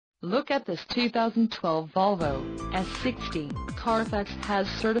Look at this 2012 Volvo S60. Carfax has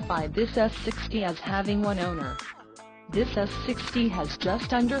certified this S60 as having one owner. This S60 has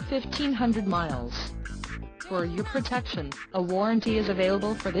just under 1,500 miles. For your protection, a warranty is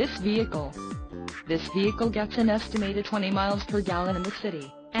available for this vehicle. This vehicle gets an estimated 20 miles per gallon in the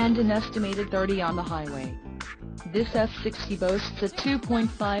city, and an estimated 30 on the highway. This S60 boasts a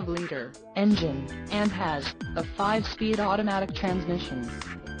 2.5-liter engine, and has a 5-speed automatic transmission.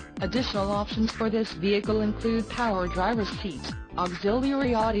 Additional options for this vehicle include power driver's seat,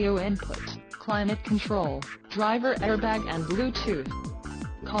 auxiliary audio input, climate control, driver airbag and Bluetooth.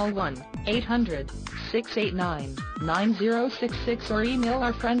 Call 1-800-689-9066 or email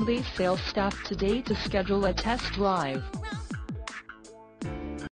our friendly sales staff today to schedule a test drive.